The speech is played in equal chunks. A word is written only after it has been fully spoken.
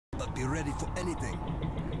but be ready for anything.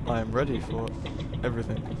 I am ready for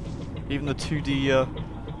everything. Even the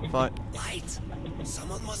 2D fight. Light!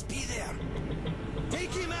 Someone must be there!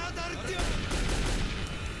 Take him out, Artyom!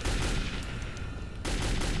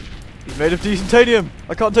 He's made of decentanium!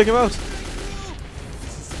 I can't take him out!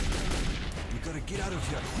 We gotta get out of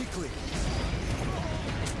here quickly!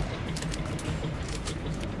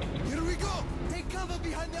 Here we go! Take cover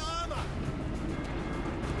behind the armor!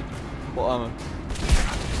 What armor?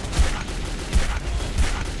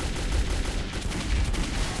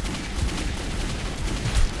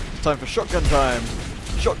 It's time for shotgun time!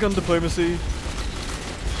 Shotgun diplomacy!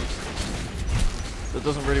 That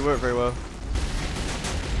doesn't really work very well.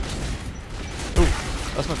 Ooh,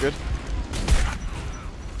 that's not good.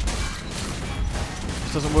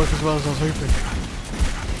 This doesn't work as well as I was hoping.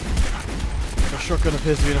 My shotgun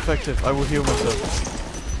appears to be ineffective. I will heal myself.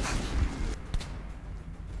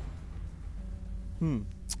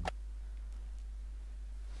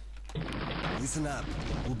 Listen up.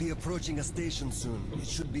 We'll be approaching a station soon. It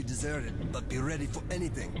should be deserted, but be ready for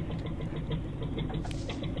anything.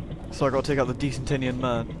 So I gotta take out the decentanian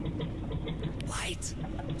man. Light!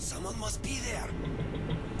 Someone must be there!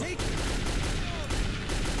 Take...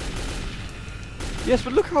 Yes,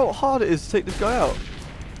 but look how hard it is to take this guy out.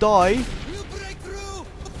 Die! We'll break through!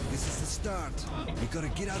 This is the start. We gotta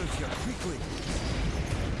get out of here quickly.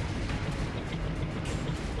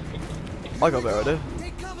 I got a better idea.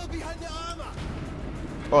 Take cover behind the armor!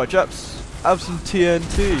 Alright chaps, have some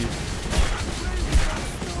TNT.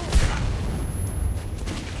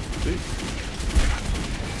 See?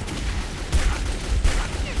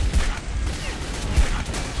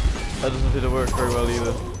 That doesn't appear to work very well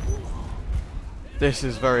either. This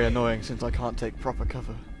is very annoying since I can't take proper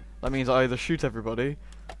cover. That means I either shoot everybody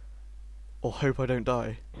or hope I don't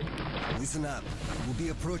die. Listen up. We'll be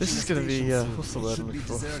approaching This is going to be, what's the word I'm looking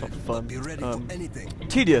for? It's not fun.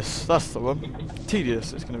 Tedious, that's the one.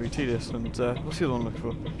 Tedious, it's going to be tedious, and what's the other one I'm looking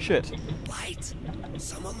for? Shit. Light!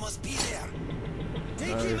 Someone must be there! Take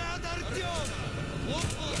No. him out, Artyom!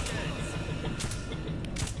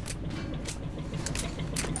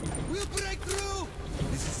 We'll break through!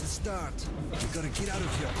 This is the start. We gotta get out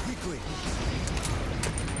of here quickly.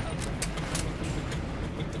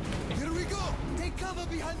 Here we go! Take cover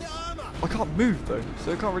behind the armor! I can't move though,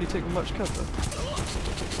 so I can't really take much cover.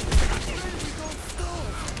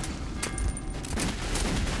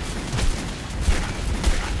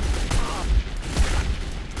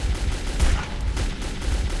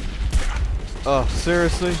 Oh,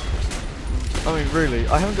 seriously? I mean, really,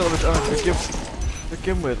 I haven't got that much ammo to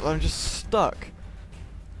begin with. I'm just stuck.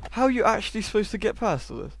 How are you actually supposed to get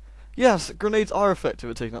past all this? Yes, grenades are effective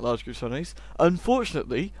at taking out large groups of enemies.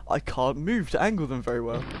 Unfortunately, I can't move to angle them very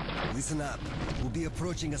well. Listen up. We'll be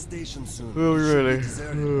approaching a station soon. Will we really?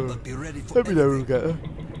 But be ready for Let me know when we get there.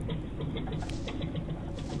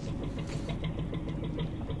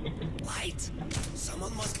 Light!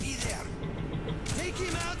 Someone must be there! Take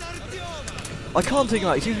him out, Artyom! I can't take him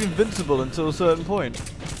out. He's invincible until a certain point.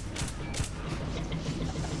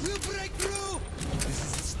 We'll break through! This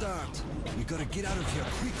is the start. We gotta get out of here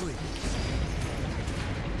quickly.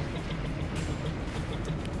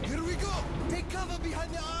 Here we go! Take cover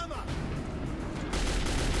behind the armor!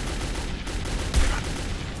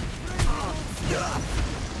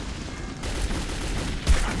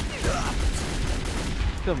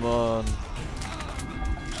 Come on.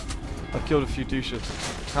 I've killed a few douches.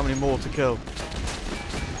 How many more to kill?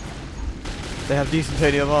 They have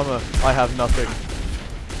decentanium armor. I have nothing.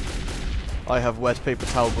 I have wet paper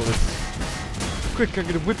towel bullets. Quick, I'm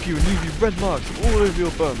gonna whip you and leave you red marks all over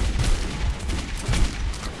your bum.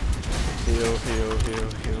 Heal, heal, heal,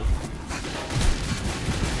 heal.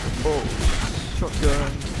 Oh,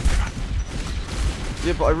 shotgun.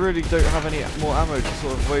 Yeah, but I really don't have any more ammo to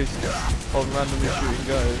sort of waste on randomly shooting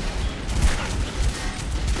guys.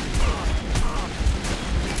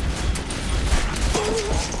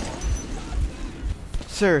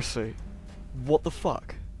 Seriously, what the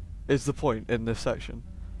fuck is the point in this section?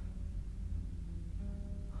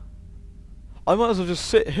 I might as well just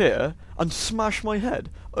sit here and smash my head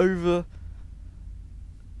over...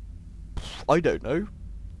 I don't know.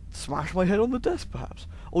 Smash my head on the desk perhaps.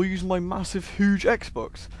 Or use my massive huge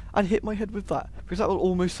Xbox and hit my head with that, because that will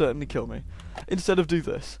almost certainly kill me. Instead of do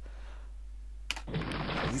this.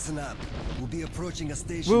 Listen up. We'll be approaching a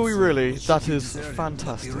station. Will we soon. really? It should That be is deserted, but be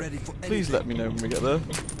fantastic. ready for Please anything. let me know when we get there.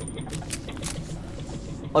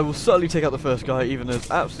 I will certainly take out the first guy, even though there's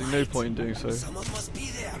absolutely no point in doing so. Someone must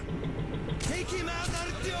be there. Take him out,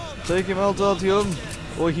 Artyom! Take him out, Artyom,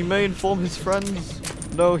 or he may inform his friends.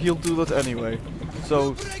 No, he'll do that anyway.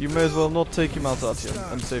 So you may as well not take him out,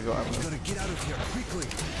 Artyom, and save your ammo. Gotta get out of here quickly.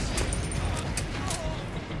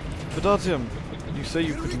 But Artyom, you say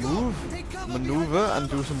you could move, maneuver, and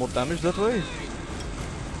do some more damage that way?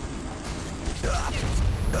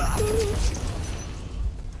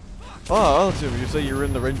 Ah, Artyom, you say you were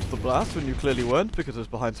in the range of the blast when you clearly weren't because it was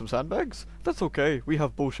behind some sandbags? That's okay, we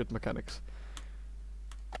have bullshit mechanics.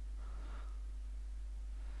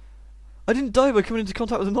 I didn't die by coming into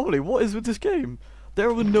contact with an anomaly. What is with this game?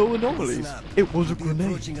 There were no anomalies. It was a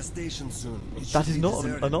grenade. That is not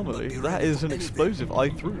an anomaly. That is an explosive I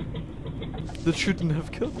threw. That shouldn't have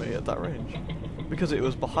killed me at that range. Because it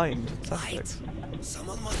was behind sandbags.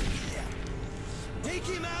 Someone must be there. Take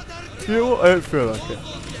him out. You know what? I don't feel like it.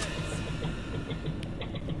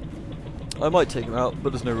 I might take him out,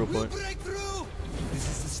 but there's no real point. This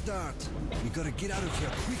is the start. We gotta get out of here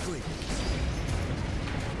quickly.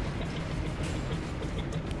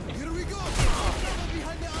 Here we go.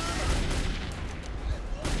 Behind the armor.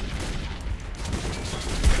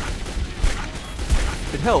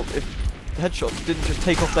 It'd help if the headshots didn't just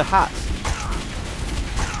take off their hats.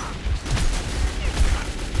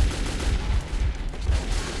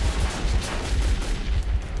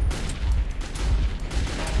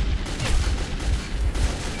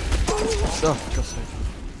 Oh, for God's sake.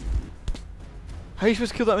 How are you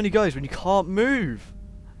supposed to kill that many guys when you can't move?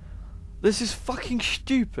 This is fucking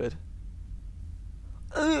stupid.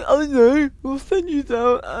 I know, we'll send you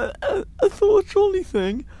down a sort of trolley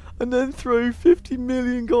thing and then throw 50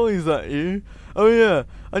 million guys at you. Oh yeah,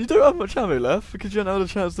 and you don't have much ammo left because you haven't had a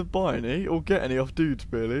chance to buy any or get any off dudes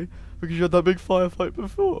really because you had that big firefight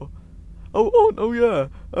before. Oh yeah,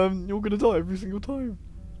 you're gonna die every single time.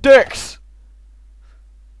 Dicks!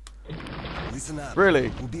 Listen up.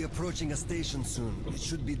 Really? We'll be approaching a station soon. It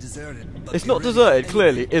should be deserted. It's not deserted,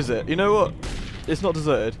 clearly, is it? You know what? It's not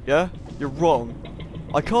deserted, yeah? You're wrong.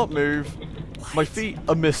 I can't move. My feet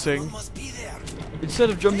are missing. Instead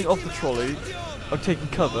of jumping off the trolley, I'm taking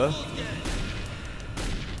cover.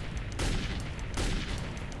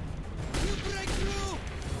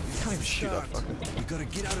 Can't even shoot that fucker. We gotta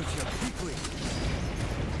get out of here quickly.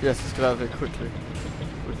 Yes, let's get out of here quickly.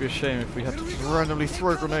 It would be a shame if we had to just randomly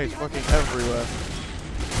throw grenades fucking everywhere.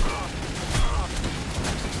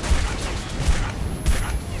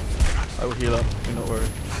 I will heal up, do not worry.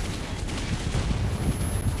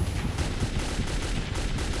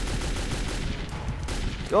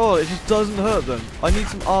 Oh, it just doesn't hurt them. I need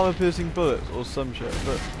some armor-piercing bullets or some shit,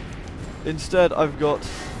 but instead I've got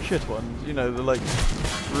shit ones. You know, the like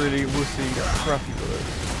really wussy, crappy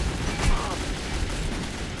bullets.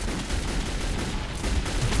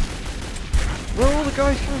 Where are all the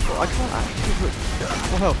guys coming from? I can't actually put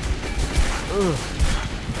more help. Ugh.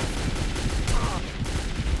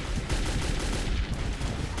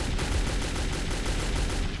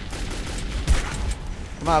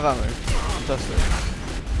 I'm out of ammo. Fantastic.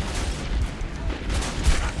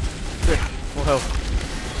 Quick, more health.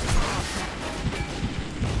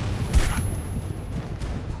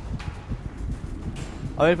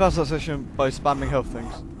 I made it past that session by spamming health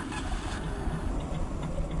things.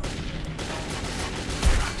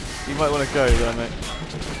 You might want to go there, mate.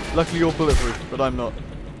 Luckily you're bulletproof, but I'm not.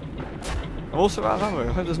 I'm also out of ammo.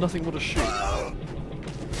 I hope there's nothing more to shoot.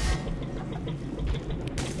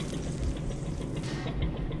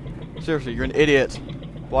 Seriously, you're an idiot.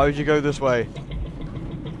 Why would you go this way?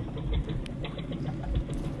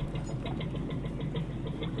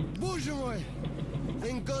 Bonjour!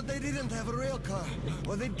 Thank God they didn't have a rail car,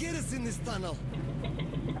 or they'd get us in this tunnel.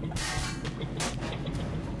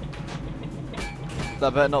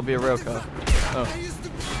 That better not be a rail car. Oh.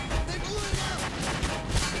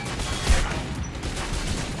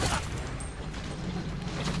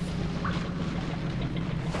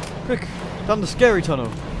 Quick! Down the scary tunnel!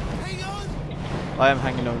 Hang on! I am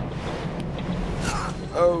hanging on.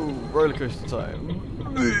 Oh, roller coaster time.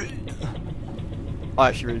 I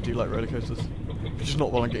actually really do like roller coasters. But just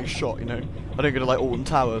not while I'm getting shot, you know. I don't go to like Alton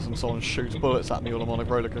Towers and someone shoots bullets at me while I'm on a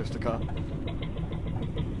roller coaster car.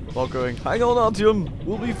 While going, hang on Artyom,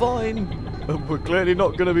 we'll be fine. We're clearly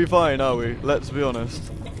not going to be fine, are we? Let's be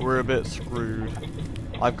honest. We're a bit screwed.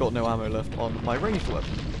 I've got no ammo left on my ranged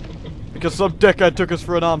weapon. Because some dickhead took us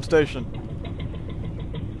for an armed station.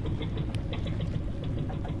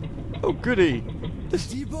 Oh goody. This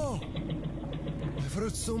Depot! I've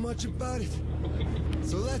heard so much about it.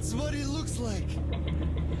 So that's what it looks like.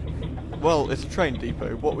 Well, it's a train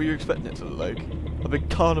depot. What were you expecting it to look like? A big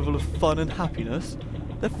carnival of fun and happiness?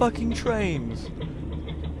 They're fucking trains.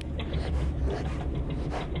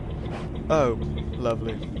 Oh,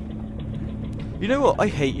 lovely. You know what? I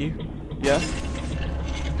hate you. Yeah?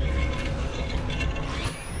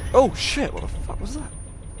 Oh shit, what the fuck was that?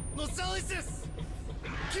 No salices!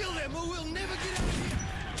 Kill them or we'll never get out of here!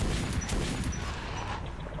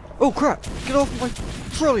 Oh crap! Get off my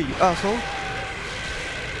trolley, asshole!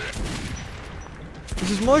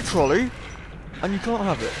 This is my trolley, and you can't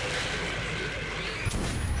have it.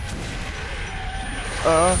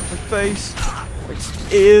 My face, my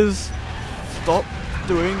ears. Stop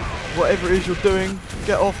doing whatever it is you're doing.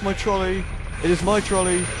 Get off my trolley. It is my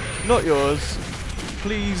trolley, not yours.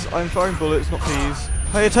 Please, I'm firing bullets, not peas.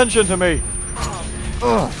 Pay attention to me!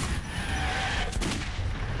 Ugh.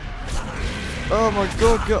 Oh my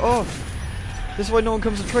god, get off! This is why no one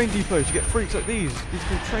comes to train depots. You get freaks like these. These are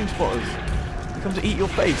called train spotters. They come to eat your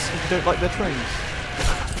face if you don't like their trains.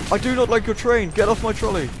 I do not like your train. Get off my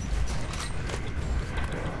trolley.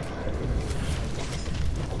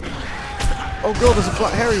 Oh god, there's a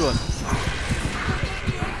black hairy one.